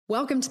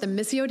Welcome to the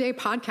Missio Dei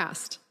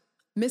podcast.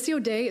 Missio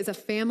Dei is a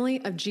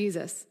family of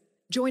Jesus,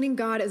 joining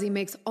God as he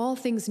makes all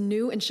things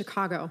new in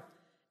Chicago.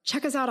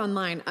 Check us out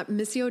online at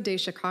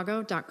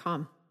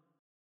missiodeichicago.com.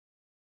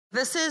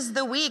 This is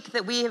the week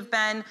that we have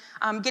been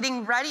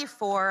getting ready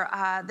for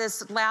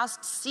this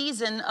last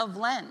season of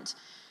Lent.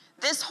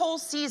 This whole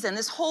season,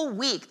 this whole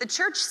week, the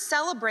church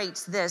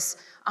celebrates this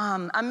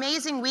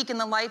amazing week in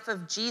the life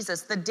of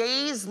Jesus, the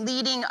days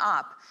leading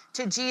up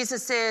to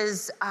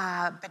Jesus's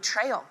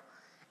betrayal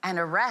and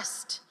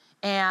arrest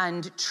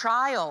and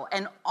trial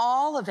and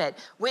all of it.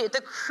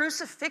 The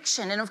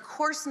crucifixion, and of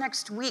course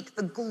next week,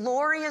 the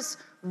glorious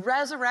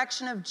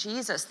resurrection of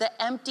Jesus, the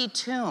empty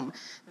tomb.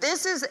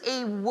 This is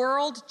a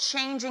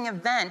world-changing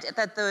event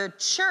that the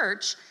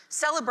church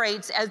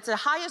celebrates as the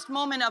highest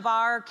moment of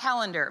our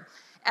calendar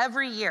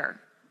every year.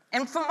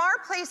 And from our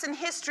place in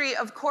history,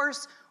 of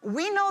course,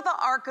 we know the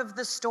arc of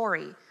the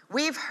story.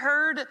 We've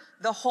heard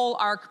the whole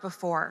arc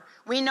before.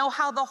 We know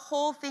how the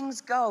whole thing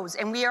goes,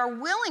 and we are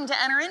willing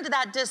to enter into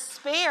that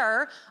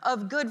despair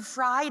of Good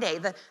Friday,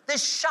 the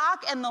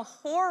shock and the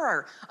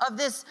horror of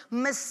this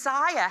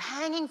Messiah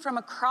hanging from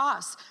a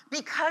cross,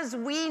 because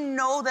we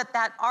know that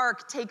that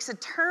arc takes a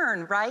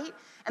turn, right?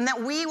 And that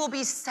we will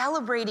be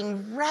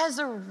celebrating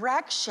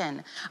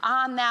resurrection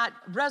on that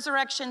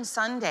Resurrection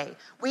Sunday.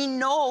 We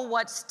know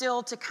what's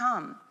still to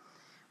come.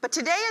 But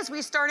today, as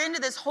we start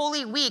into this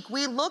Holy Week,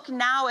 we look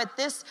now at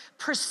this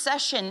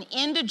procession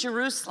into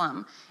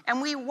Jerusalem, and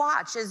we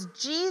watch as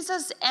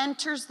Jesus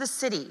enters the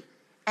city,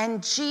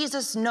 and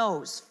Jesus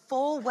knows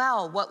full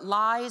well what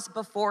lies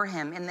before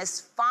him in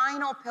this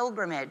final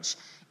pilgrimage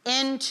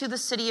into the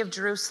city of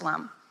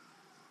Jerusalem.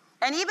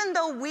 And even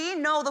though we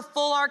know the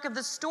full arc of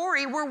the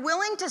story, we're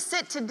willing to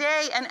sit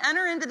today and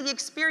enter into the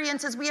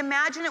experience as we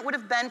imagine it would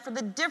have been for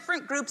the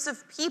different groups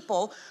of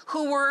people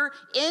who were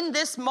in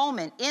this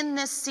moment, in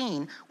this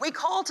scene. We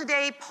call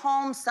today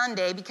Palm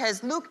Sunday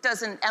because Luke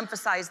doesn't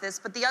emphasize this,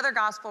 but the other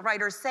gospel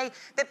writers say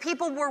that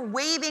people were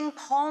waving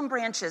palm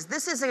branches.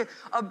 This is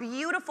a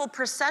beautiful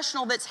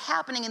processional that's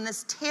happening in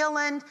this tail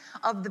end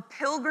of the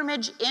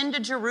pilgrimage into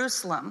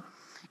Jerusalem.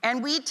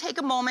 And we take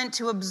a moment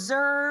to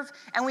observe,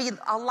 and we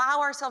allow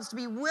ourselves to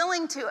be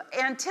willing to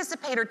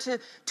anticipate or to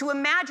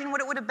imagine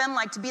what it would have been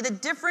like to be the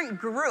different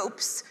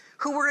groups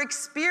who were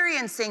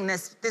experiencing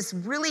this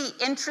really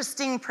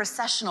interesting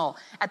processional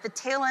at the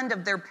tail end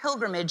of their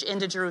pilgrimage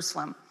into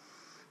Jerusalem.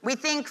 We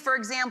think, for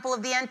example,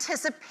 of the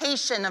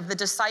anticipation of the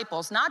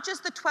disciples, not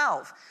just the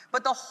 12,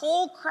 but the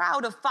whole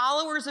crowd of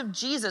followers of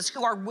Jesus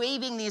who are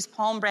waving these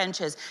palm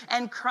branches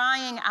and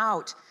crying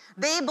out.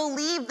 They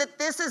believe that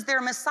this is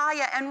their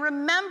Messiah, and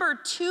remember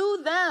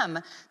to them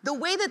the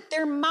way that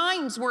their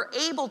minds were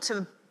able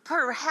to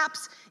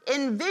perhaps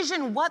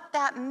envision what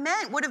that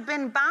meant would have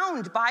been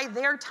bound by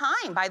their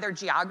time, by their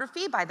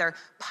geography, by their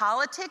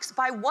politics,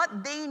 by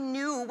what they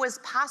knew was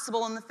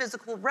possible in the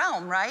physical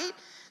realm, right?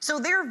 So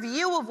their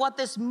view of what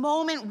this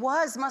moment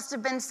was must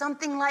have been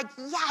something like,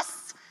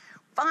 yes,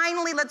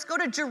 finally, let's go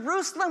to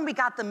Jerusalem. We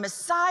got the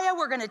Messiah.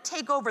 We're going to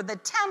take over the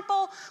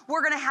temple.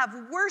 We're going to have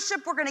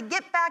worship. We're going to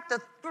get back the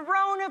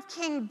throne of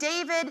King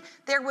David.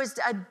 There was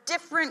a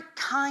different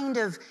kind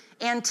of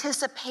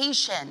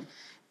anticipation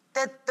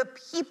that the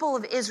people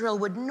of Israel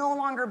would no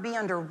longer be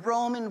under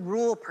Roman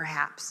rule,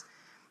 perhaps.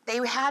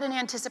 They had an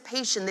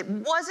anticipation that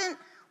wasn't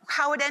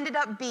how it ended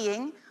up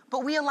being,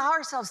 but we allow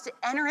ourselves to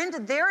enter into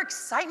their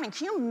excitement.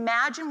 Can you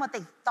imagine what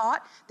they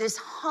thought this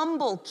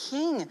humble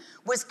king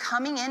was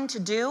coming in to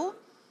do?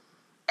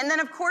 And then,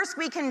 of course,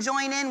 we can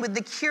join in with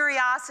the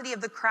curiosity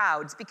of the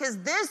crowds,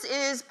 because this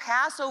is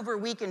Passover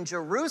week in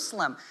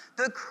Jerusalem.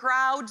 The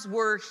crowds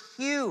were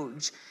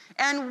huge.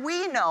 And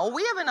we know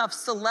we have enough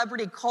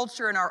celebrity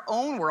culture in our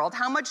own world.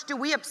 How much do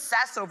we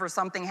obsess over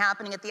something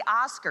happening at the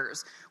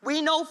Oscars? We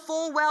know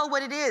full well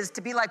what it is to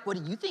be like, what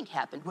do you think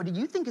happened? What do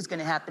you think is going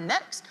to happen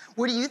next?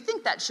 What do you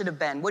think that should have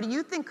been? What do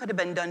you think could have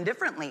been done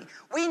differently?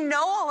 We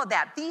know all of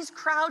that. These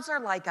crowds are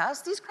like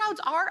us. These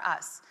crowds are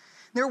us.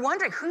 They're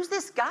wondering, who's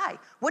this guy?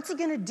 What's he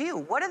gonna do?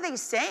 What are they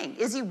saying?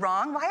 Is he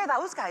wrong? Why are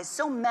those guys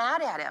so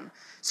mad at him?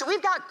 So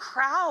we've got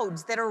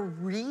crowds that are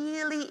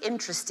really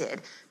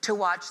interested to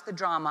watch the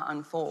drama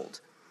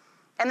unfold.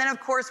 And then, of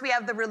course, we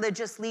have the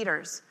religious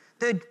leaders,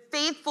 the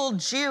faithful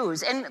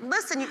Jews. And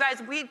listen, you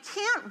guys, we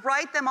can't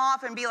write them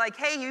off and be like,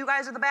 hey, you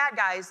guys are the bad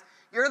guys.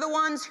 You're the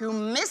ones who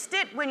missed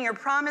it when your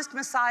promised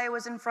Messiah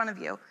was in front of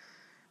you.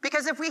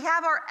 Because if we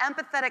have our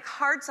empathetic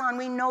hearts on,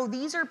 we know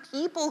these are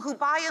people who,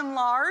 by and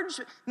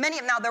large,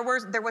 now there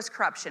was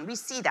corruption. We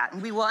see that,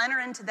 and we will enter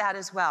into that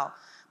as well.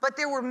 But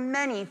there were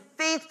many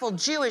faithful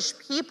Jewish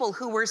people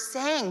who were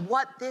saying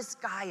what this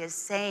guy is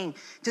saying.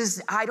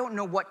 I don't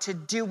know what to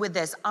do with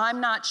this.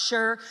 I'm not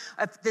sure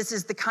if this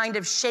is the kind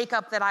of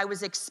shakeup that I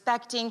was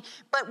expecting.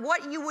 But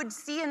what you would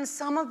see in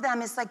some of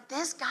them is like,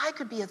 this guy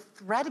could be a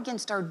threat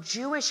against our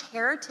Jewish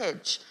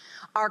heritage,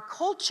 our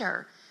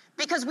culture.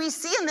 Because we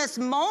see in this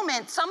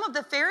moment, some of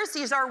the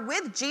Pharisees are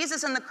with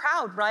Jesus in the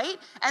crowd, right?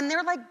 And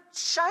they're like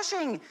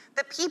shushing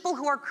the people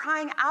who are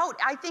crying out,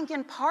 I think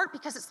in part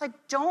because it's like,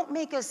 don't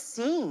make a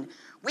scene.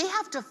 We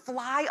have to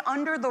fly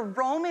under the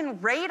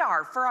Roman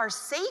radar for our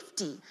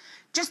safety.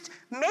 Just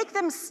make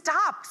them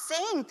stop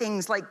saying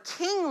things like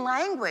king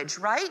language,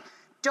 right?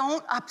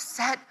 Don't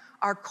upset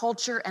our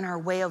culture and our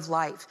way of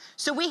life.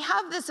 So we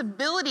have this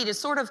ability to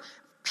sort of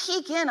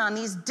peek in on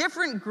these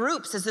different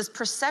groups as this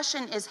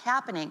procession is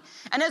happening.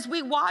 And as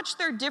we watch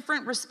their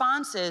different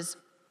responses,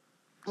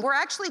 we're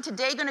actually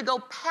today going to go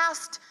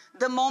past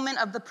the moment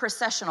of the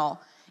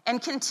processional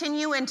and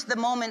continue into the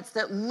moments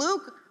that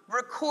Luke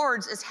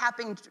records as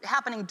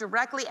happening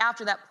directly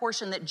after that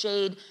portion that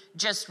Jade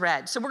just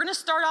read. So we're going to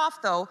start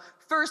off, though,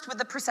 first with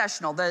the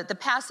processional, the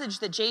passage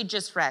that Jade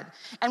just read.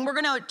 And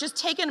we're going to just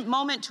take a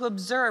moment to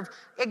observe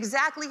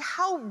exactly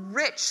how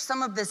rich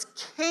some of this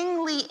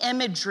kingly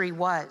imagery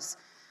was.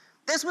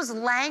 This was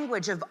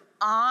language of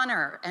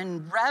honor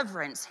and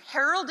reverence,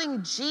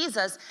 heralding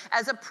Jesus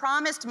as a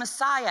promised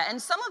Messiah.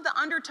 And some of the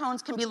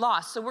undertones can be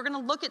lost, so we're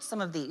going to look at some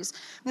of these.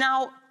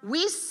 Now,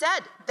 we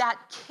said that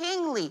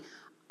kingly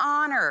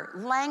honor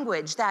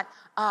language, that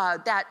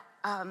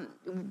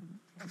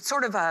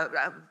sort of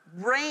a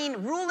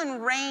rule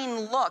and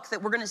reign look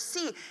that we're going to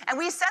see. And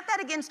we set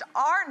that against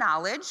our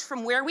knowledge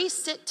from where we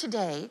sit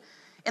today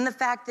in the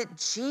fact that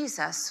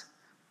Jesus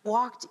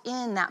walked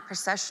in that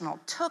processional,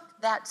 took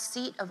that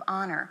seat of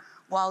honor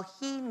while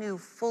he knew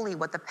fully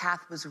what the path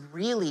was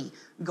really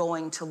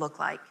going to look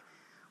like.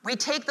 We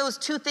take those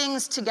two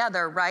things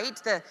together, right?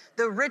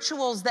 The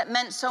rituals that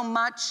meant so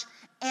much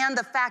and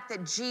the fact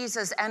that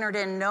Jesus entered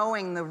in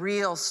knowing the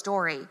real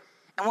story.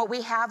 And what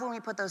we have when we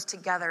put those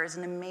together is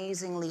an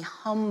amazingly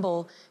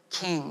humble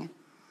king,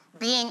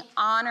 being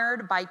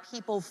honored by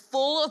people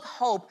full of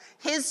hope,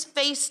 his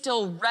face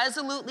still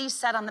resolutely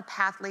set on the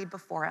path laid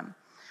before him.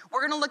 We're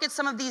going to look at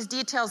some of these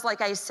details,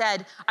 like I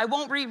said. I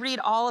won't reread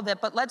all of it,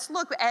 but let's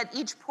look at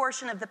each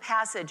portion of the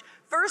passage.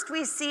 First,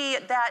 we see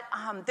that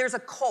there's a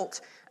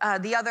colt.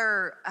 The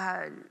other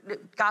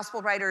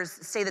gospel writers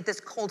say that this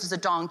colt is a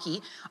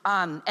donkey,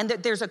 and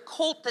that there's a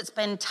colt that's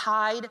been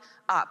tied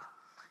up.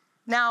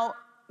 Now,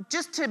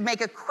 just to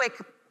make a quick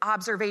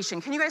observation,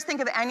 can you guys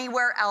think of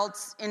anywhere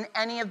else in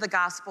any of the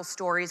gospel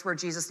stories where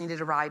Jesus needed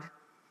a ride?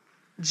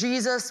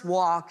 Jesus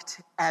walked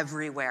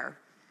everywhere.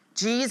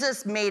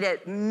 Jesus made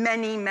it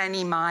many,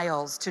 many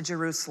miles to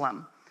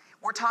Jerusalem.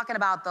 We're talking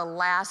about the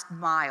last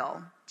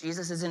mile.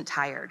 Jesus isn't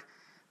tired.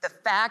 The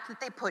fact that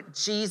they put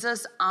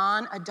Jesus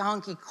on a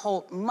donkey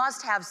colt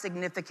must have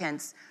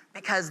significance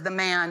because the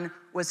man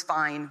was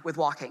fine with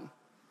walking.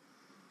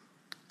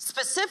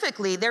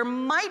 Specifically, there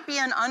might be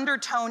an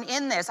undertone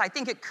in this. I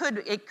think it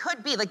could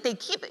be, like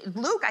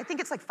Luke, I think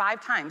it's like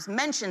 5 times,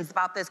 mentions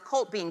about this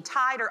colt being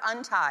tied or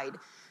untied.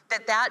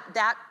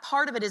 That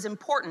part of it is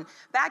important.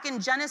 Back in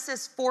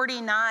Genesis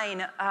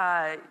 49,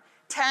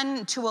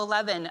 10 to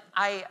 11,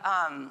 I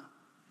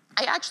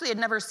actually had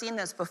never seen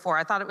this before.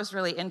 I thought it was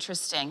really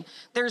interesting.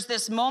 There's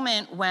this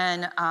moment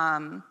when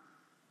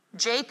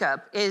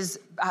Jacob is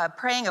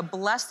praying a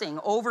blessing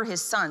over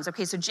his sons.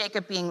 Okay, so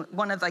Jacob being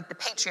one of like the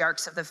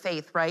patriarchs of the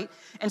faith, right?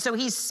 And so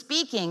he's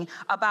speaking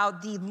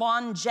about the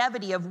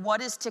longevity of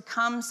what is to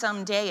come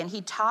someday. And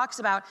he talks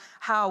about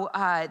how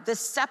the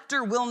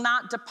scepter will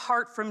not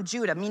depart from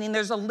Judah, meaning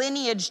there's a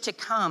lineage to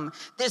come.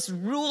 This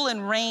rule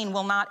and reign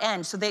will not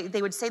end. So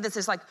they would say this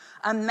is like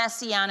a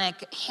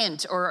messianic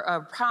hint or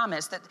a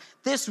promise that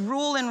this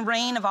rule and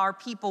reign of our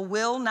people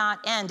will not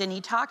end. And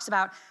he talks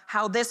about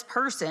how this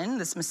person,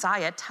 this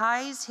Messiah,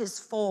 ties his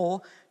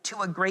foal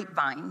to a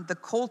grapevine, the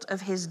colt of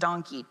his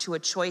donkey to a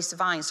choice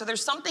vine. So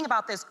there's something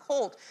about this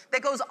colt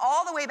that goes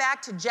all the way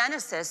back to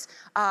Genesis,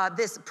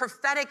 this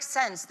prophetic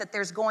sense that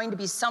there's going to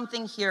be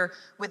something here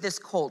with this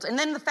colt. And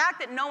then the fact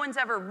that no one's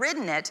ever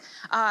ridden it,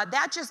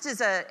 that just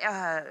is like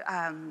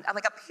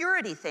a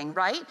purity thing,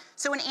 right?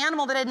 So an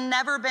animal that had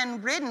never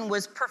been ridden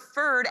was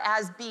preferred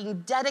as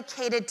being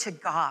dedicated to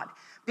God,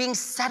 being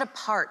set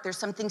apart. There's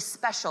something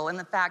special in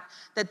the fact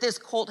that this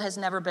colt has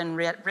never been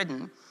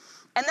ridden.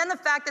 And then the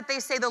fact that they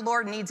say the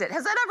Lord needs it.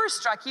 Has that ever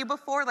struck you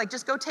before? Like,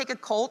 just go take a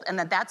colt and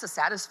that's a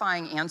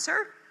satisfying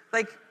answer?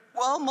 Like,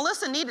 well,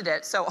 Melissa needed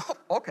it, so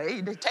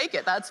okay, take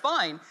it, that's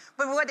fine.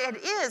 But what it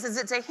is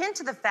it's a hint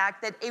to the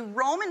fact that a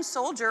Roman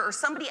soldier or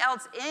somebody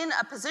else in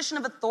a position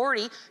of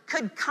authority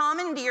could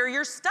commandeer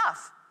your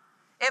stuff.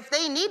 If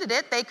they needed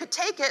it, they could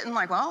take it and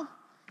like, well,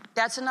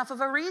 that's enough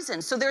of a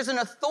reason. So there's an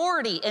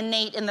authority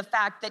innate in the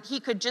fact that he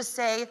could just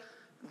say,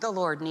 the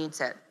Lord needs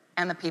it.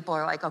 And the people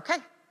are like, okay,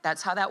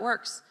 that's how that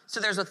works. So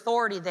there's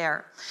authority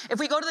there. If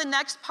we go to the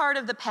next part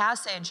of the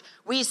passage,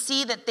 we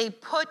see that they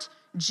put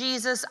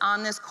Jesus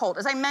on this colt.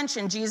 As I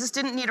mentioned, Jesus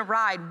didn't need a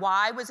ride.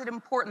 Why was it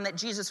important that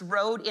Jesus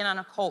rode in on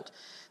a colt?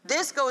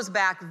 This goes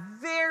back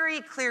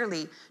very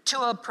clearly to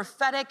a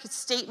prophetic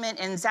statement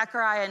in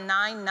Zechariah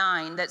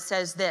 9:9 that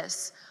says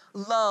this,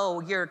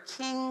 "Lo, your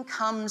king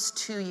comes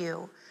to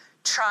you.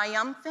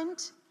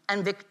 Triumphant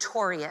and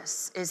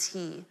victorious is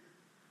he,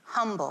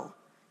 humble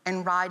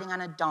and riding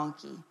on a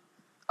donkey,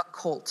 a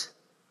colt,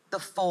 the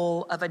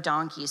foal of a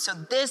donkey. So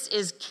this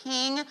is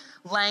king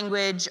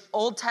language,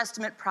 Old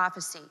Testament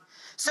prophecy.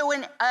 So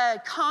when a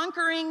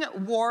conquering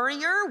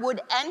warrior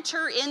would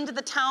enter into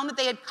the town that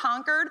they had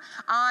conquered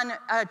on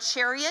a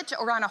chariot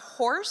or on a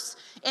horse,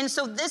 and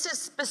so this is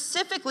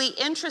specifically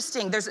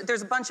interesting.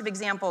 There's a bunch of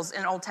examples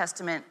in Old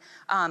Testament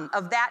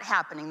of that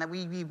happening, that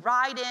we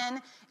ride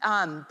in,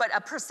 but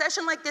a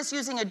procession like this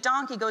using a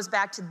donkey goes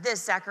back to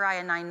this,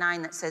 Zechariah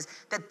 9:9, that says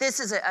that this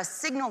is a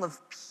signal of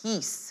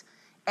peace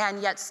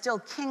and yet still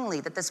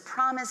kingly, that this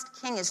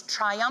promised king is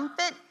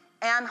triumphant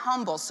and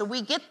humble. So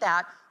we get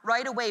that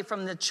right away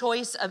from the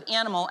choice of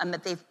animal, and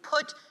that they've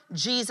put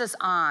Jesus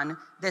on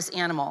this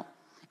animal.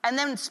 And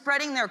then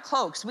spreading their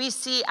cloaks, we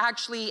see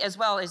actually as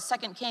well as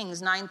 2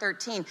 Kings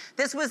 9:13.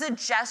 This was a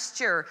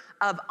gesture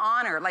of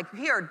honor. Like,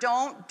 here,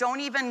 don't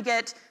even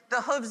get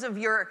the hooves of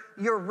your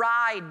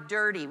ride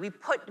dirty.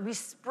 We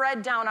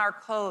spread down our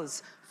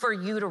clothes for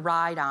you to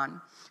ride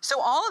on.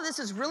 So all of this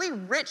is really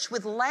rich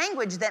with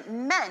language that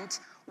meant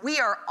we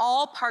are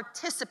all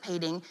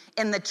participating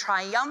in the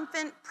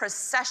triumphant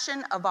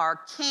procession of our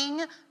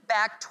king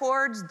back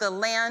towards the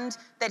land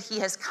that he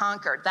has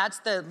conquered. That's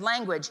the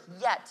language,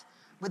 yet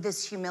with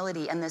this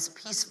humility and this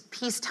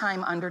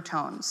peacetime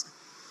undertones.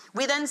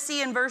 We then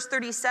see in verse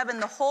 37,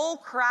 the whole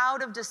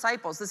crowd of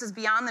disciples. This is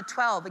beyond the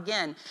 12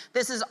 again.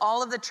 This is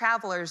all of the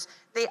travelers.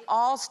 They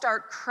all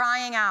start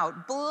crying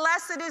out,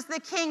 "Blessed is the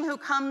King who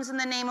comes in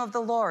the name of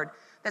the Lord."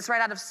 That's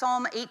right out of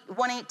Psalm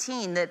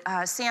 118 that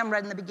Sam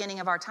read in the beginning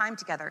of our time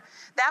together.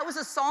 That was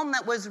a psalm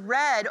that was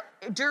read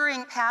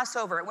during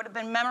Passover. It would have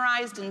been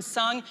memorized and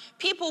sung.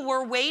 People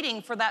were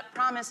waiting for that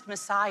promised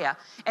Messiah.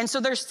 And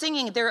so they're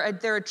singing,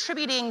 they're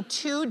attributing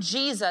to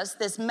Jesus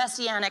this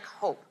messianic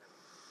hope.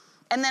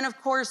 And then, of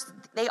course,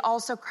 they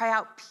also cry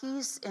out,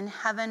 "Peace in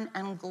heaven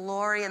and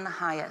glory in the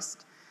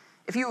highest."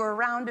 If you were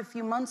around a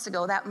few months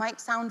ago, that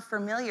might sound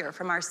familiar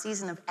from our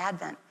season of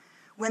Advent,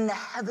 when the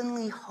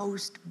heavenly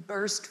host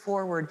burst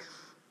forward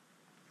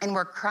and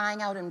were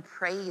crying out in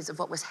praise of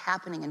what was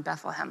happening in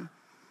Bethlehem.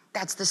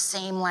 That's the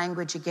same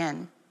language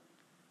again.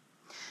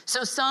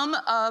 So some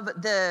of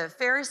the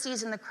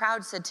Pharisees in the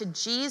crowd said to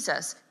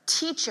Jesus,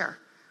 "Teacher,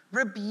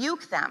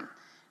 rebuke them."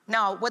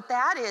 Now, what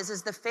that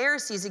is the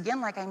Pharisees,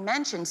 again, like I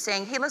mentioned,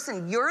 saying, hey,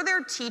 listen, you're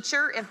their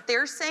teacher. If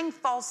they're saying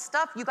false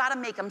stuff, you got to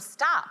make them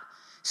stop.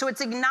 So it's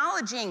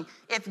acknowledging,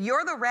 if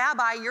you're the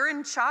rabbi, you're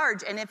in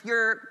charge, and if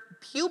your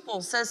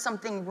pupil says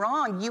something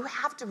wrong, you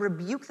have to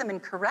rebuke them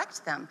and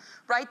correct them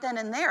right then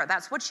and there.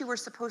 That's what you were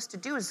supposed to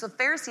do. So the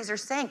Pharisees are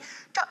saying,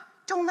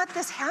 don't let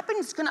this happen.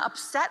 It's going to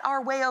upset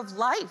our way of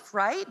life,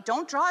 right?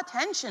 Don't draw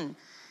attention.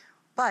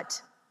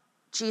 But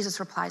Jesus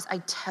replies, I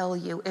tell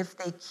you, if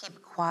they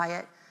keep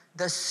quiet,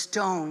 the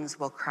stones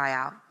will cry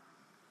out.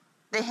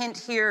 The hint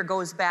here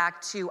goes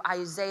back to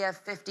Isaiah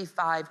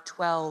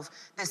 55:12,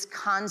 this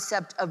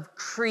concept of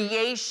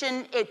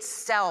creation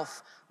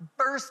itself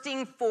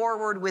bursting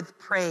forward with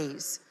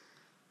praise,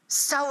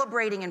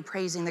 celebrating and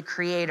praising the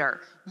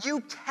Creator. You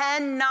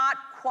cannot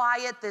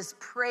quiet this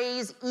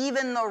praise.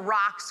 Even the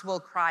rocks will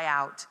cry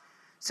out.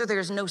 So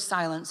there's no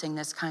silencing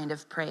this kind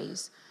of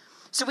praise.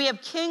 So we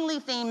have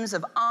kingly themes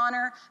of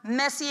honor,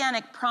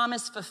 messianic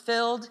promise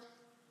fulfilled,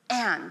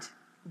 and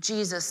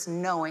Jesus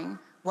knowing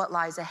what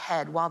lies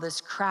ahead. While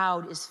this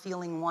crowd is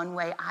feeling one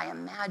way, I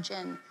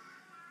imagine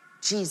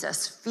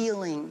Jesus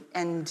feeling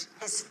and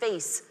his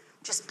face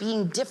just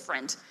being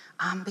different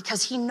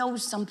because he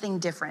knows something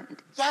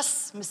different.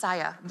 Yes,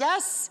 Messiah.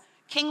 Yes,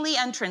 kingly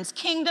entrance,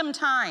 kingdom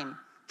time,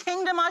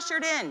 kingdom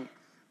ushered in,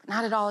 but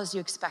not at all as you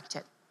expect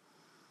it.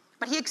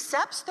 But he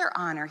accepts their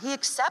honor. He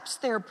accepts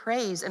their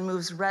praise and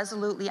moves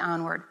resolutely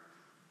onward.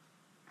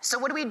 So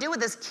what do we do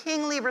with this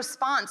kingly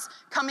response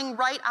coming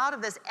right out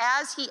of this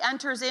as he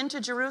enters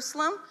into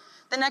Jerusalem?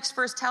 The next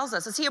verse tells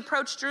us, as he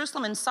approached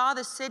Jerusalem and saw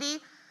the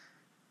city,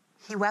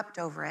 he wept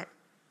over it.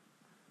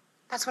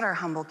 That's what our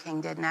humble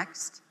king did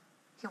next.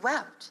 He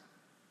wept.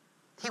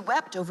 He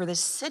wept over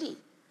this city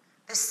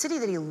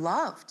that he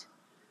loved,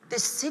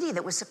 this city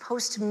that was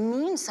supposed to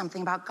mean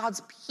something about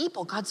God's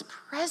people, God's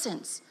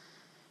presence.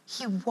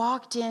 He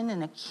walked in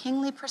a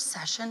kingly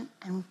procession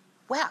and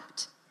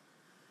wept.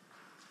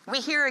 We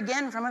hear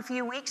again from a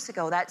few weeks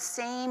ago that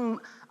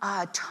same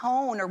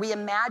tone, or we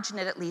imagine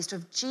it at least,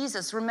 of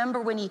Jesus. Remember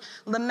when he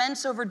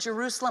laments over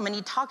Jerusalem and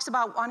he talks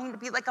about wanting to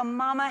be like a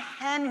mama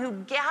hen who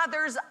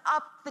gathers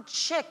up the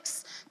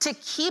chicks to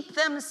keep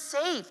them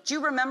safe. Do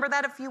you remember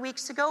that a few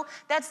weeks ago?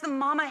 That's the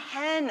mama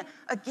hen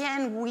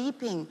again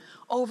weeping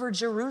over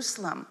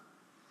Jerusalem.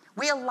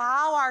 We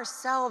allow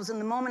ourselves in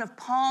the moment of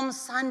Palm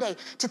Sunday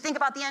to think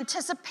about the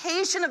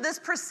anticipation of this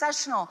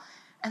processional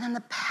and then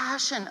the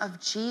passion of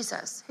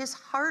Jesus. His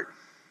heart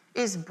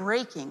is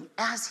breaking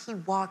as he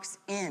walks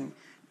in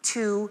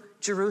to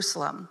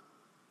Jerusalem.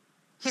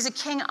 He's a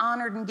king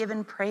honored and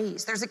given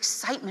praise. There's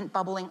excitement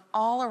bubbling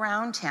all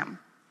around him.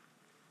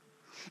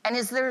 And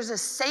as there's a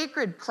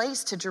sacred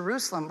place to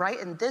Jerusalem, right,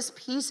 in this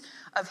piece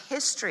of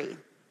history,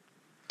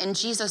 and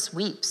Jesus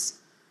weeps.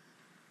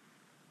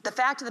 The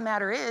fact of the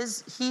matter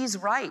is, he's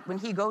right when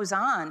he goes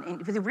on,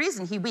 and the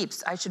reason he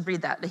weeps, I should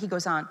read that he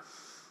goes on.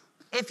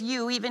 If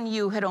you, even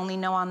you, had only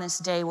known on this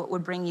day what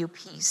would bring you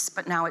peace,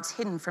 but now it's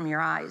hidden from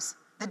your eyes.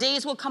 The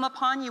days will come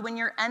upon you when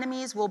your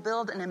enemies will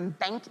build an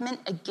embankment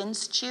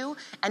against you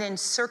and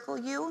encircle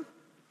you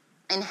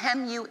and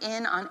hem you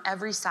in on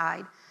every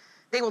side.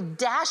 They will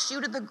dash you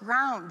to the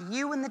ground,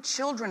 you and the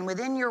children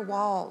within your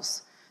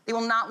walls. They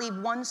will not leave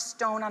one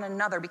stone on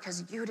another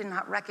because you did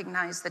not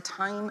recognize the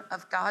time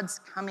of God's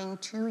coming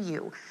to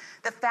you.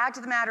 The fact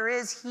of the matter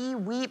is, he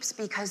weeps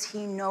because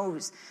he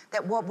knows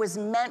that what was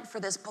meant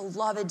for this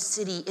beloved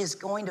city is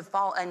going to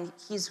fall. And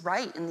he's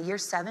right. In the year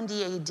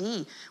 70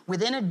 AD,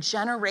 within a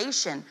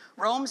generation,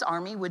 Rome's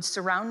army would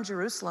surround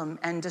Jerusalem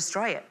and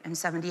destroy it in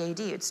 70 AD.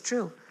 It's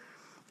true.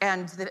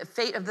 And the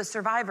fate of the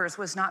survivors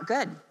was not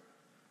good.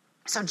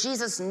 So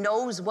Jesus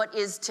knows what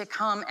is to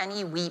come, and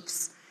he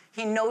weeps.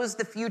 He knows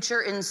the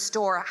future in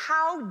store.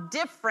 How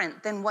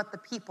different than what the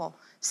people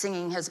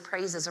singing his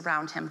praises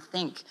around him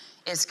think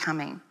is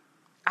coming.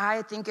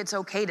 I think it's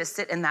okay to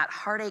sit in that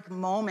heartache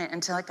moment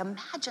and to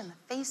imagine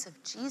the face of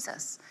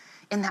Jesus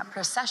in that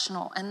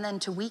processional and then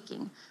to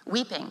weeping.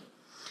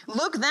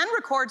 Luke then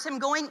records him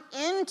going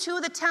into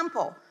the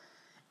temple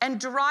and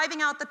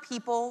driving out the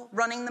people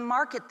running the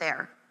market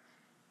there.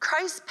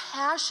 Christ's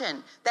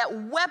passion that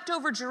wept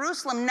over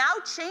Jerusalem now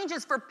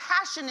changes for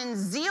passion and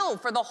zeal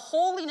for the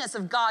holiness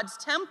of God's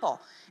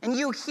temple. And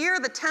you hear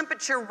the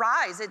temperature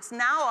rise. It's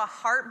now a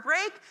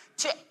heartbreak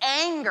to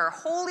anger,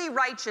 holy,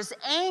 righteous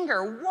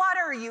anger. What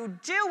are you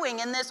doing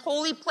in this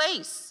holy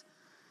place?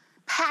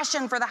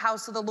 Passion for the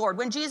house of the Lord.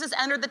 When Jesus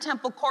entered the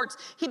temple courts,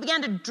 he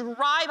began to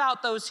drive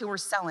out those who were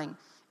selling.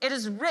 It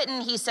is written,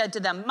 he said to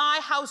them,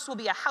 "My house will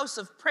be a house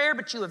of prayer,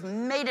 but you have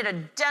made it a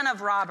den of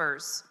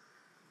robbers."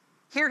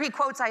 Here he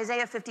quotes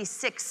Isaiah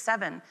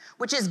 56:7,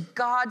 which is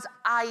God's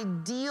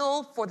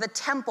ideal for the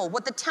temple,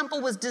 what the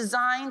temple was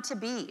designed to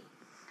be.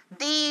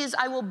 "These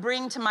I will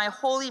bring to my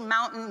holy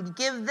mountain,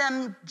 give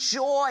them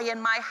joy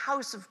in my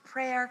house of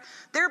prayer.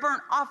 Their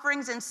burnt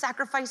offerings and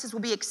sacrifices will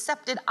be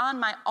accepted on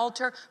my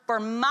altar, for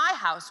my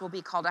house will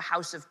be called a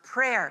house of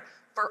prayer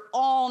for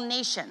all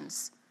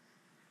nations."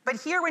 But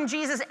here when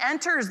Jesus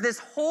enters this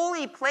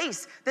holy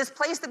place, this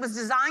place that was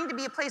designed to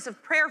be a place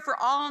of prayer for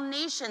all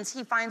nations,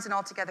 he finds an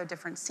altogether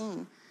different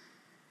scene.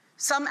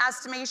 Some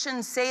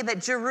estimations say that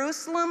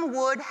Jerusalem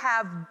would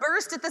have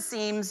burst at the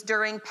seams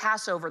during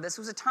Passover. This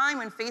was a time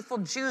when faithful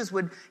Jews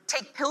would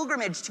take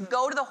pilgrimage to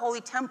go to the Holy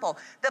Temple.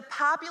 The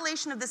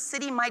population of the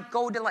city might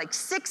go to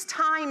 6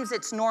 times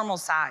its normal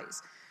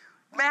size.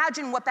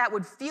 Imagine what that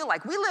would feel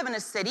like. We live in a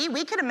city.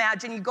 We could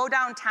imagine you go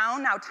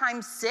downtown now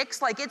times 6.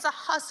 It's a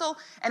hustle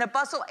and a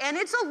bustle, and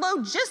it's a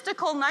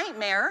logistical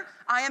nightmare,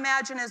 I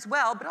imagine as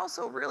well, but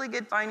also a really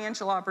good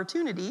financial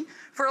opportunity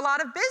for a lot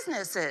of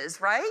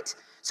businesses, right?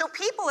 So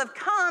people have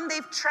come,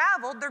 they've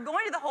traveled, they're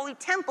going to the Holy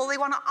Temple, they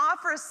want to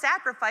offer a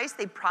sacrifice.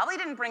 They probably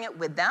didn't bring it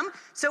with them,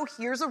 so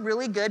here's a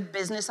really good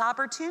business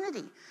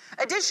opportunity.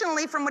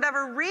 Additionally, from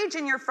whatever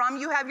region you're from,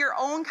 you have your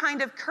own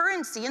kind of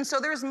currency, and so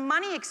there's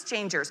money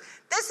exchangers.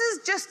 This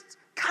is just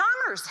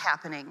commerce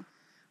happening.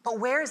 But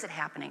where is it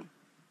happening?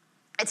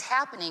 It's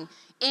happening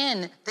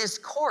in this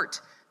court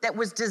that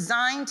was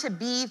designed to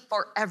be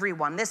for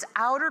everyone. This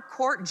outer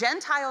court,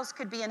 Gentiles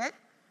could be in it,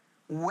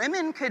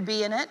 women could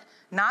be in it,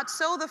 not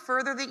so the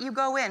further that you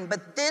go in,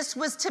 but this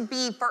was to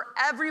be for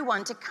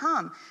everyone to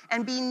come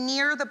and be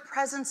near the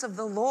presence of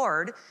the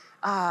Lord.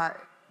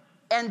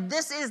 And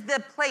this is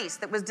the place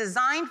that was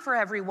designed for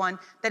everyone,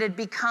 that had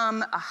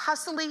become a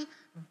hustly,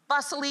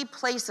 bustly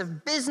place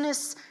of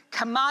business,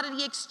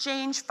 commodity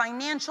exchange,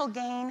 financial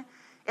gain.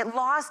 It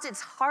lost its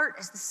heart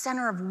as the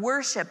center of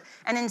worship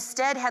and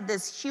instead had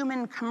this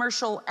human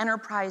commercial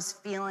enterprise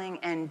feeling,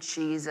 and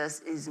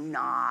Jesus is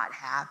not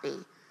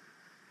happy.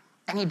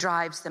 And he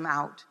drives them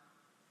out.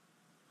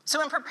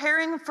 So in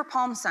preparing for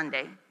Palm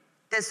Sunday,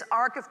 this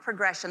arc of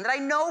progression that I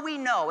know we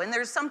know, and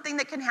there's something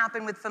that can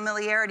happen with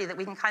familiarity that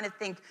we can kind of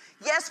think,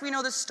 yes, we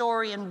know the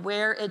story and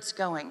where it's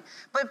going.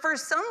 But for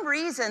some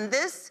reason,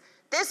 this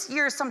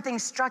year something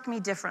struck me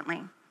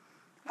differently.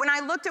 When I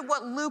looked at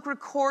what Luke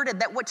recorded,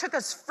 that what took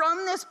us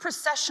from this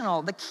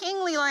processional, the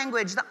kingly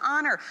language, the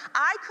honor,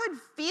 I could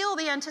feel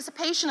the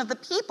anticipation of the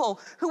people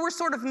who were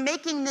sort of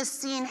making this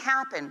scene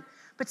happen.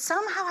 But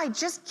somehow I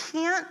just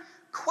can't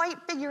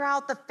quite figure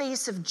out the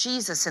face of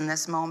Jesus in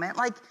this moment.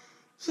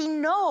 He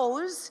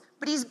knows,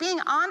 but he's being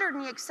honored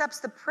and he accepts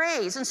the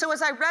praise. And so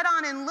as I read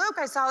on in Luke,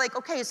 I saw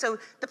okay, so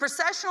the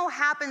processional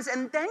happens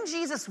and then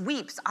Jesus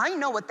weeps. I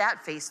know what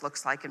that face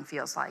looks like and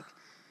feels like.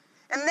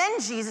 And then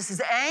Jesus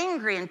is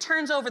angry and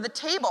turns over the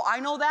table.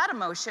 I know that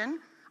emotion.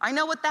 I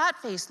know what that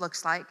face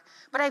looks like.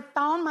 But I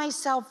found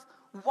myself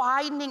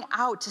widening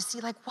out to see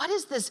what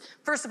is this?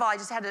 First of all, I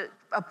just had to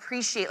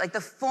appreciate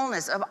the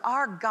fullness of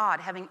our God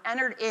having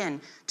entered in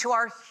to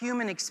our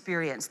human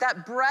experience.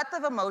 That breadth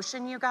of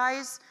emotion, you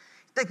guys,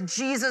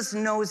 Jesus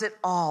knows it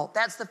all.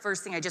 That's the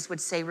first thing I just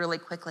would say really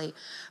quickly.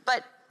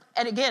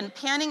 And again,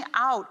 panning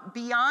out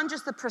beyond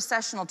just the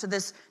processional to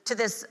this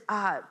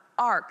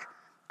arc,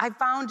 I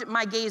found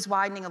my gaze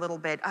widening a little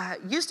bit.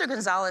 Euster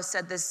Gonzalez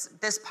said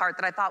this part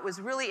that I thought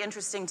was really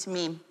interesting to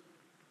me.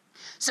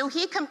 So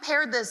he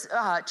compared this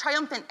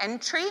triumphant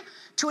entry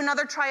to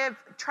another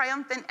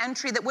triumphant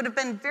entry that would have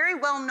been very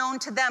well known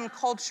to them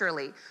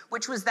culturally,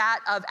 which was that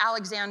of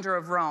Alexander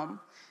of Rome.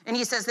 And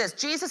he says this: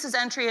 Jesus'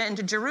 entry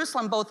into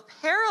Jerusalem both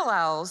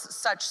parallels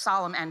such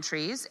solemn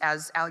entries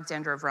as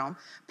Alexander of Rome,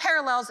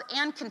 parallels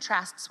and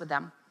contrasts with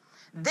them.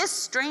 This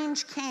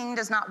strange king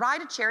does not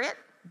ride a chariot,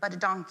 but a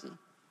donkey.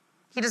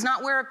 He does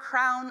not wear a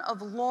crown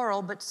of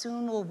laurel, but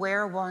soon will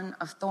wear one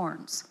of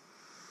thorns.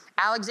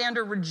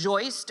 Alexander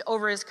rejoiced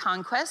over his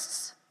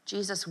conquests.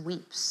 Jesus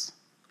weeps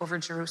over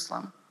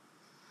Jerusalem.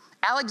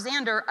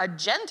 Alexander, a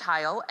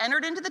Gentile,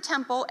 entered into the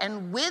temple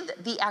and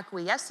with the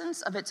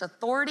acquiescence of its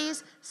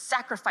authorities,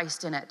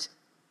 sacrificed in it.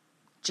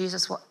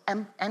 Jesus will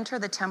enter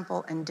the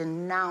temple and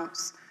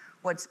denounce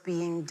what's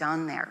being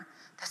done there.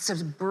 That's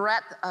a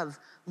breadth of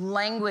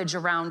language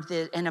around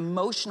and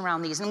emotion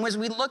around these. And as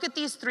we look at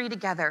these three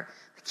together,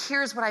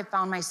 here's what I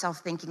found myself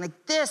thinking.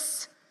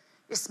 This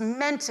is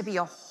meant to be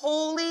a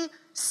holy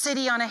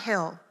city on a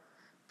hill.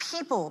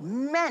 People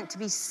meant to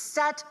be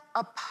set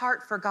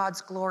apart for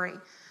God's glory.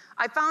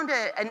 I found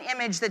an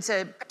image that's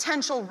a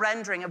potential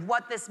rendering of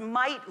what this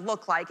might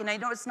look like. And I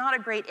know it's not a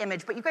great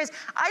image, but you guys,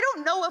 I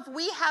don't know if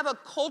we have a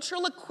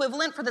cultural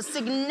equivalent for the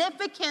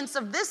significance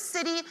of this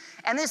city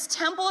and this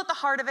temple at the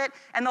heart of it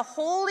and the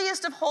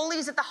holiest of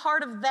holies at the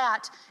heart of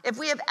that. If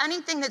we have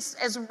anything that's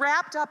as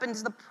wrapped up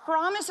into the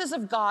promises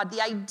of God,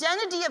 the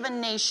identity of a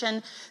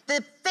nation,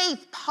 the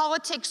faith,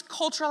 politics,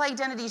 cultural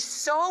identity,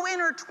 so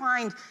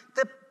intertwined,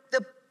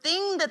 the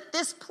thing that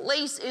this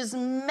place is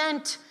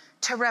meant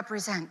to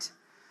represent.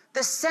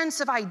 The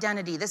sense of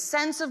identity, the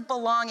sense of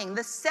belonging,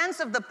 the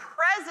sense of the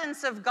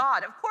presence of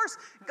God. Of course,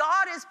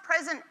 God is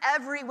present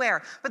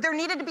everywhere, but there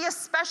needed to be a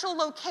special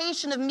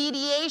location of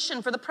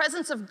mediation for the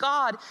presence of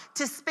God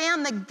to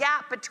span the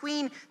gap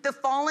between the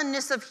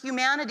fallenness of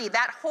humanity.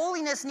 That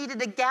holiness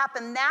needed a gap,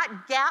 and that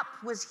gap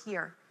was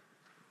here.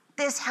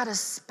 This had a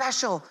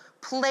special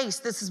place.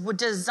 This is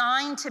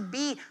designed to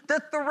be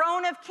the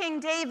throne of King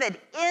David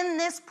in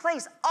this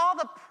place. All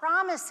the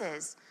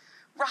promises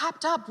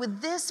wrapped up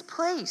with this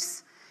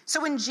place. So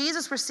when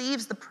Jesus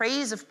receives the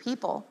praise of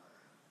people,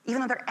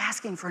 even though they're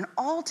asking for an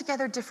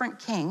altogether different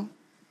king,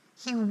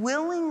 he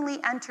willingly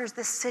enters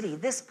this city,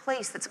 this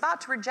place that's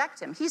about to reject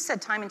him. He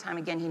said time and time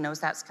again, he knows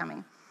that's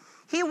coming.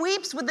 He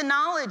weeps with the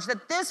knowledge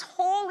that this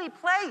holy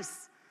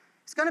place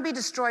is going to be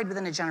destroyed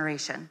within a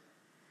generation.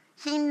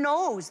 He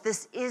knows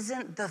this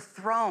isn't the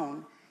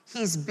throne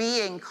he's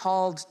being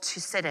called to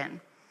sit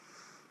in.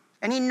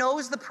 And he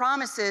knows the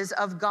promises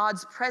of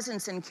God's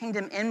presence and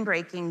kingdom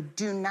inbreaking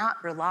do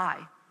not rely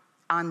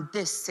on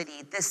this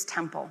city, this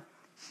temple.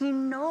 He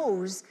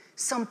knows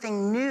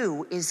something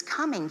new is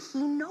coming.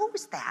 He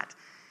knows that.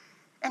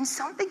 And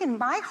something in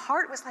my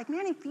heart was like,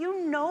 man, if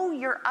you know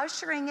you're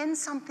ushering in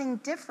something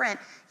different,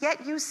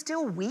 yet you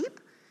still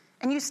weep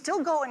and you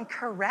still go and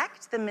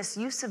correct the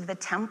misuse of the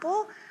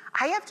temple,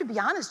 I have to be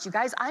honest, you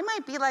guys, I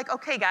might be like,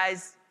 okay,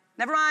 guys,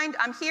 never mind.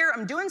 I'm here.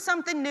 I'm doing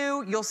something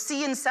new. You'll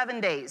see in 7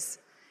 days.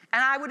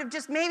 And I would have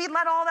just maybe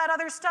let all that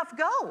other stuff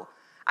go.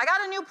 I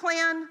got a new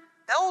plan.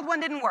 The old one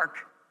didn't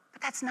work.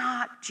 But that's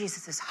not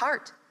Jesus'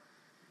 heart.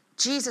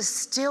 Jesus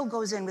still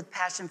goes in with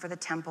passion for the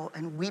temple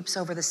and weeps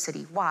over the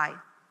city. Why?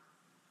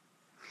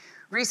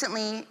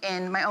 Recently,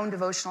 in my own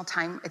devotional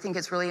time, I think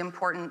it's really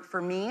important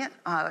for me.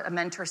 A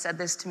mentor said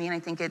this to me, and I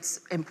think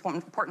it's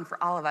important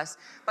for all of us.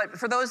 But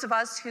for those of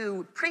us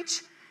who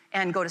preach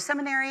and go to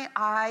seminary,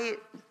 I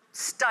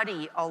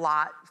study a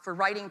lot for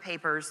writing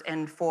papers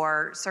and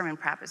for sermon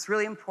prep. It's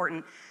really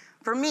important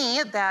for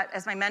me that,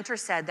 as my mentor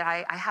said, that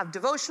I have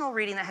devotional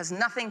reading that has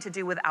nothing to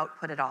do with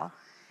output at all.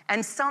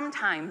 And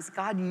sometimes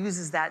God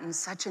uses that in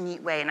such a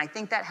neat way. And I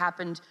think that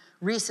happened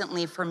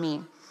recently for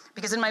me.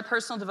 Because in my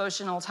personal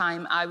devotional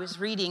time, I was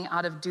reading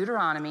out of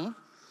Deuteronomy,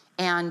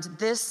 and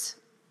this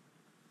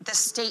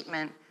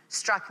statement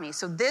struck me.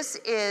 So this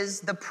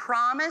is the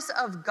promise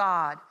of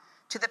God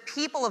to the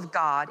people of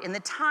God in the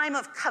time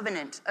of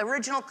covenant,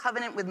 original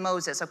covenant with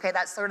Moses. Okay,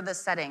 that's sort of the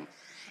setting.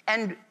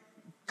 And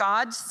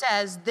God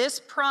says this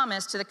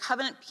promise to the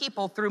covenant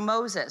people through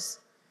Moses.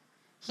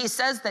 He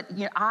says that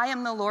I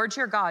am the Lord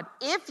your God.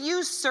 If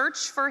you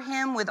search for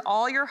him with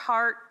all your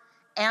heart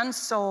and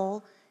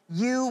soul,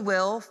 you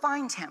will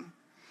find him.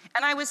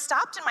 And I was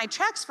stopped in my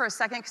tracks for a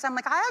second because I'm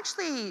like, I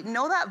actually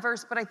know that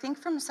verse, but I think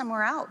from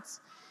somewhere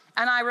else.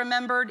 And I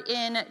remembered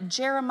in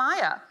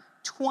Jeremiah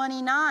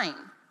 29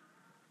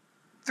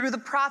 through the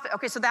prophet.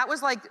 Okay, so that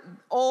was like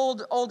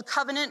old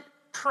covenant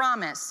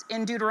promise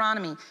in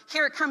Deuteronomy.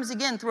 Here it comes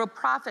again through a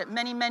prophet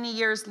many, many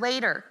years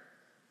later.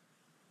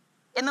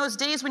 In those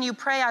days when you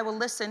pray, I will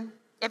listen.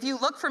 If you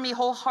look for me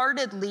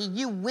wholeheartedly,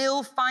 you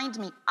will find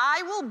me.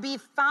 I will be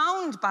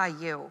found by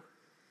you.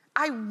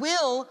 I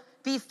will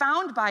be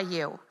found by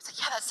you. It's like,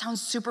 yeah, that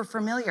sounds super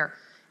familiar.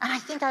 And I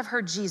think I've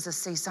heard Jesus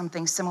say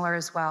something similar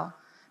as well.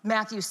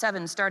 Matthew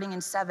 7, starting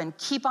in 7,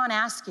 keep on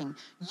asking,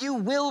 you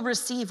will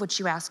receive what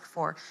you ask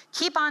for.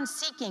 Keep on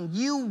seeking,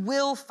 you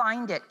will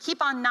find it.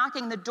 Keep on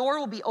knocking, the door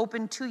will be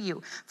open to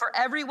you. For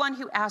everyone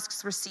who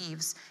asks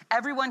receives,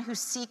 everyone who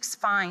seeks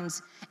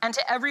finds, and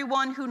to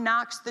everyone who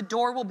knocks, the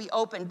door will be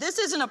open. This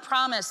isn't a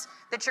promise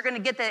that you're going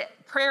to get the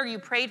prayer you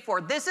prayed for.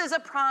 This is a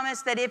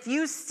promise that if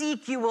you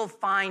seek, you will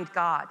find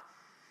God.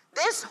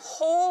 This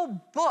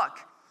whole book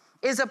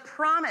is a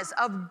promise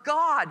of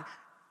God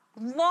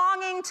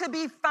longing to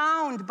be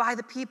found by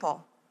the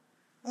people,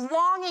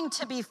 longing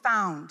to be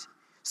found.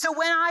 So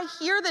when I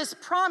hear this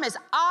promise,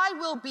 I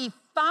will be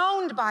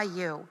found by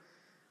you.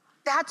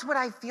 That's what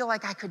I feel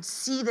like I could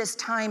see this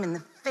time in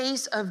the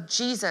face of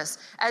Jesus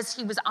as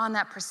he was on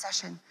that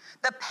procession.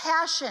 The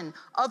passion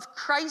of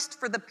Christ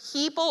for the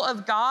people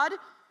of God,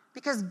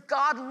 because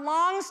God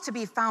longs to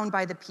be found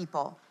by the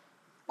people.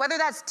 Whether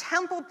that's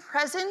temple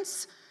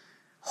presence,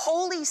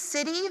 holy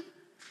city,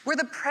 where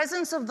the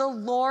presence of the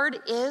Lord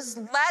is,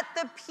 let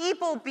the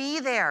people be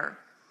there.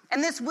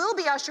 And this will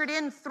be ushered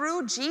in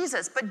through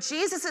Jesus. But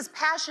Jesus'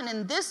 passion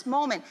in this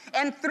moment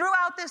and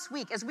throughout this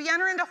week, as we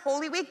enter into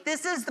Holy Week,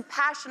 this is the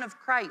passion of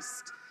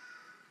Christ.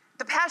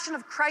 The passion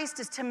of Christ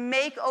is to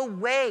make a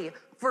way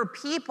for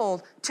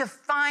people to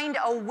find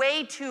a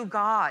way to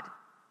God.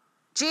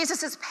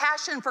 Jesus'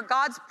 passion for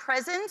God's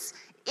presence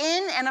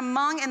in and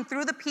among and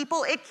through the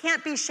people, it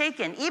can't be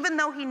shaken. Even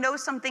though he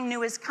knows something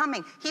new is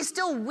coming, he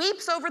still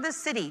weeps over the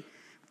city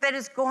that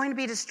is going to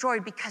be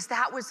destroyed because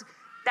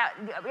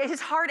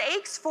his heart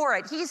aches for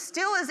it. He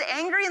still is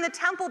angry in the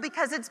temple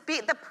because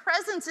the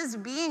presence is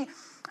being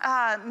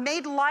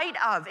made light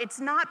of. It's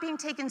not being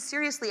taken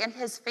seriously, and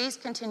his face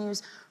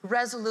continues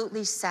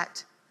resolutely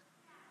set.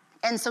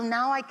 And so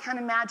now I can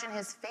imagine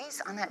his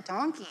face on that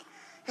donkey.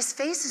 His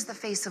face is the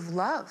face of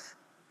love.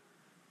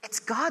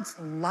 It's God's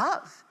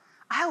love.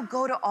 I'll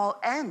go to all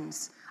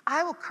ends.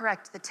 I will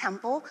correct the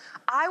temple.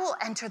 I will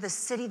enter the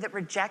city that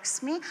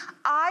rejects me.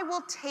 I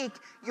will take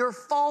your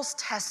false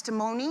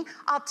testimony.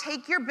 I'll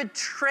take your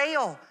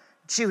betrayal,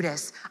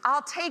 Judas.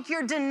 I'll take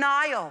your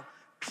denial,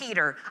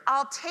 Peter.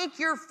 I'll take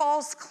your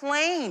false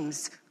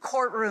claims,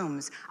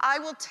 courtrooms. I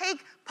will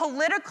take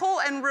political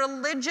and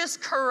religious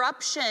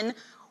corruption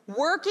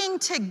working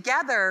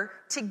together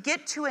to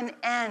get to an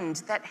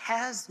end that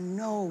has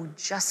no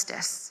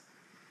justice.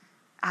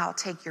 I'll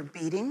take your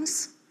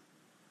beatings.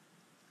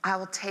 I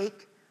will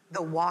take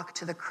the walk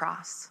to the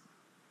cross.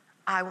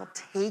 I will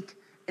take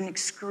an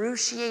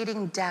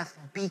excruciating death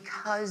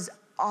because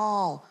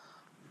all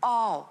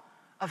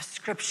of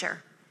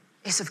Scripture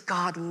is of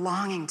God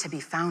longing to be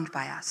found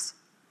by us.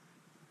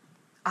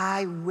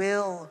 I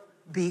will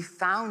be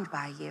found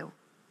by you.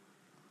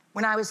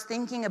 When I was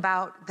thinking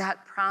about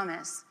that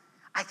promise,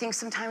 I think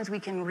sometimes we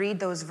can read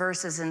those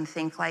verses and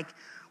think like,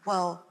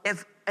 well,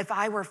 if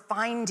I were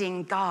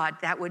finding God,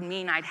 that would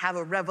mean I'd have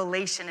a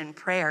revelation in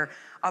prayer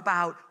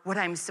about what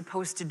I'm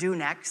supposed to do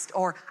next,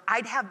 or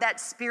I'd have that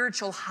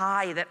spiritual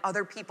high that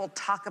other people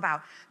talk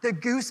about, the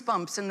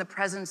goosebumps in the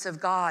presence of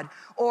God,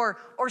 or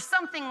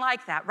something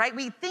like that, right?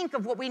 We think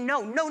of what we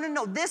know.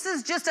 No, this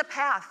is just a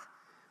path.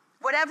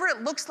 Whatever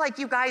it looks like,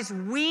 you guys,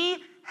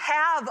 we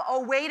have a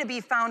way to be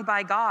found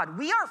by God.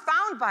 We are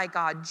found by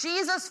God.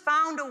 Jesus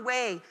found a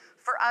way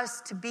for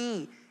us to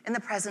be in the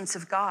presence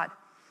of God.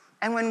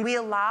 And when we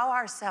allow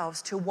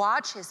ourselves to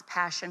watch his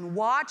passion,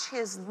 watch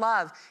his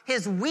love,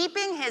 his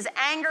weeping, his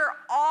anger,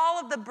 all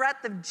of the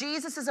breadth of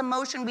Jesus'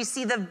 emotion, we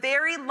see the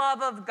very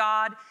love of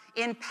God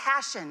in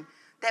passion,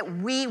 that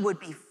we would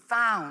be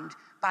found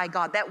by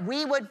God, that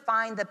we would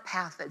find the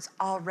path that's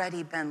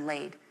already been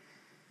laid.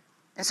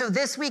 And so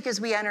this week, as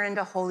we enter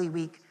into Holy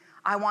Week,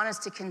 I want us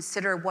to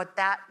consider what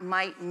that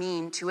might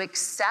mean to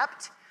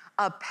accept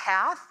a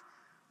path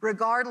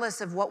regardless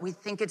of what we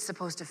think it's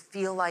supposed to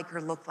feel like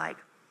or look like.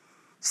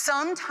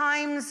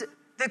 Sometimes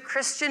the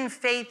Christian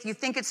faith, you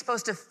think it's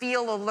supposed to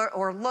feel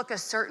or look a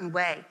certain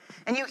way.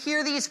 And you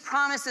hear these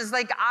promises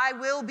like, I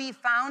will be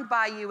found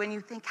by you. And you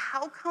think,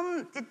 how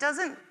come it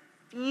doesn't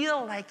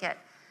feel like it?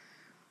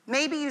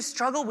 Maybe you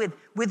struggle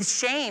with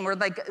shame, or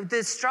like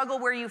the struggle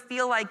where you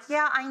feel like,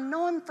 yeah, I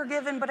know I'm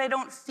forgiven, but I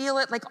don't feel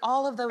it, like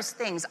all of those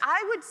things.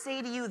 I would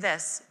say to you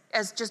this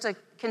as just a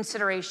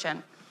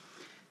consideration.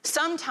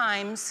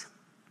 Sometimes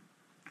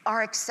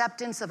our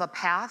acceptance of a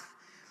path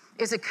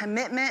is a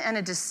commitment and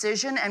a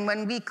decision, and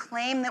when we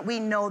claim that we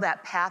know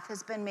that path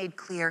has been made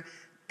clear,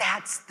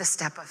 that's the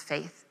step of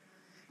faith.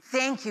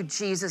 Thank you,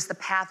 Jesus, the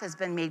path has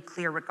been made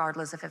clear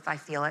regardless of if I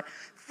feel it.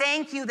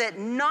 Thank you that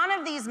none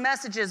of these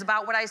messages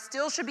about what I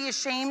still should be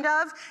ashamed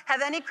of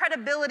have any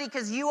credibility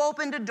because you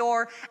opened a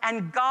door,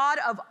 and God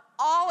of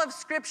all of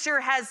Scripture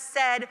has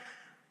said,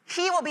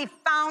 he will be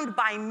found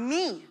by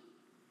me.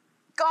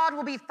 God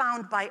will be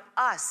found by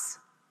us,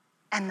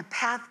 and the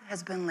path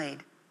has been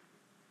laid.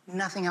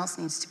 Nothing else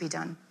needs to be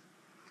done.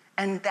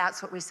 And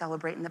that's what we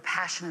celebrate in the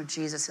passion of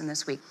Jesus in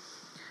this week.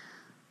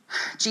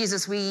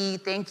 Jesus, we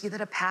thank you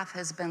that a path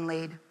has been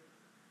laid.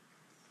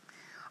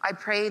 I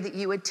pray that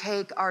you would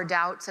take our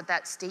doubts at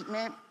that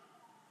statement.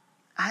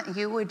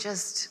 You would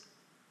just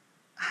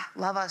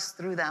love us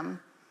through them.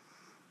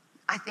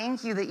 I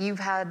thank you that you've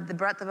had the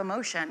breadth of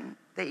emotion,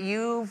 that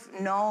you've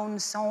known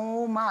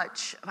so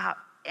much about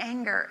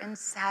anger and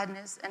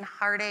sadness and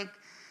heartache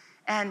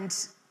and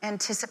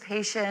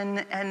anticipation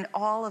and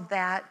all of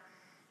that.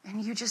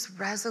 And you just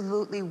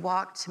resolutely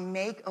walked to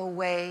make a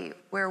way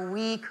where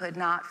we could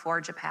not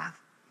forge a path.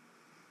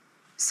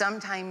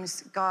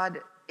 Sometimes,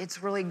 God,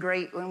 it's really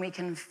great when we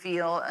can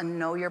feel and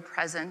know your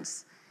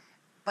presence.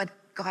 But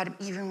God,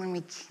 even when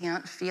we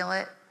can't feel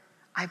it,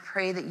 I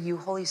pray that you,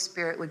 Holy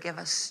Spirit, would give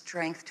us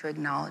strength to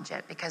acknowledge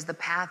it, because the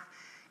path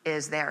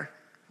is there,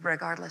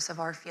 regardless of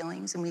our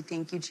feelings. And we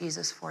thank you,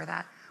 Jesus, for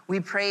that. We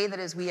pray that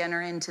as we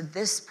enter into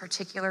this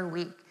particular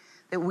week,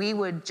 that we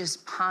would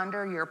just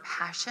ponder your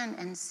passion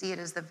and see it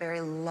as the very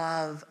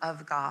love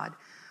of God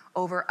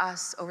over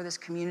us, over this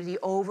community,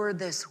 over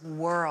this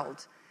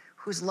world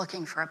who's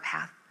looking for a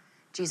path.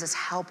 Jesus,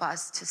 help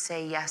us to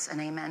say yes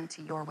and amen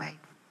to your way.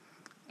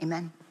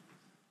 Amen.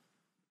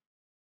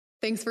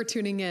 Thanks for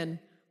tuning in.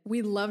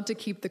 We love to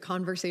keep the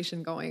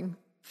conversation going.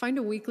 Find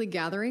a weekly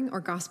gathering or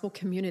gospel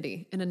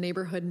community in a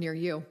neighborhood near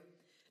you.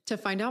 To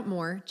find out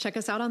more, check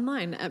us out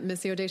online at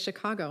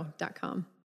missiodaychicago.com.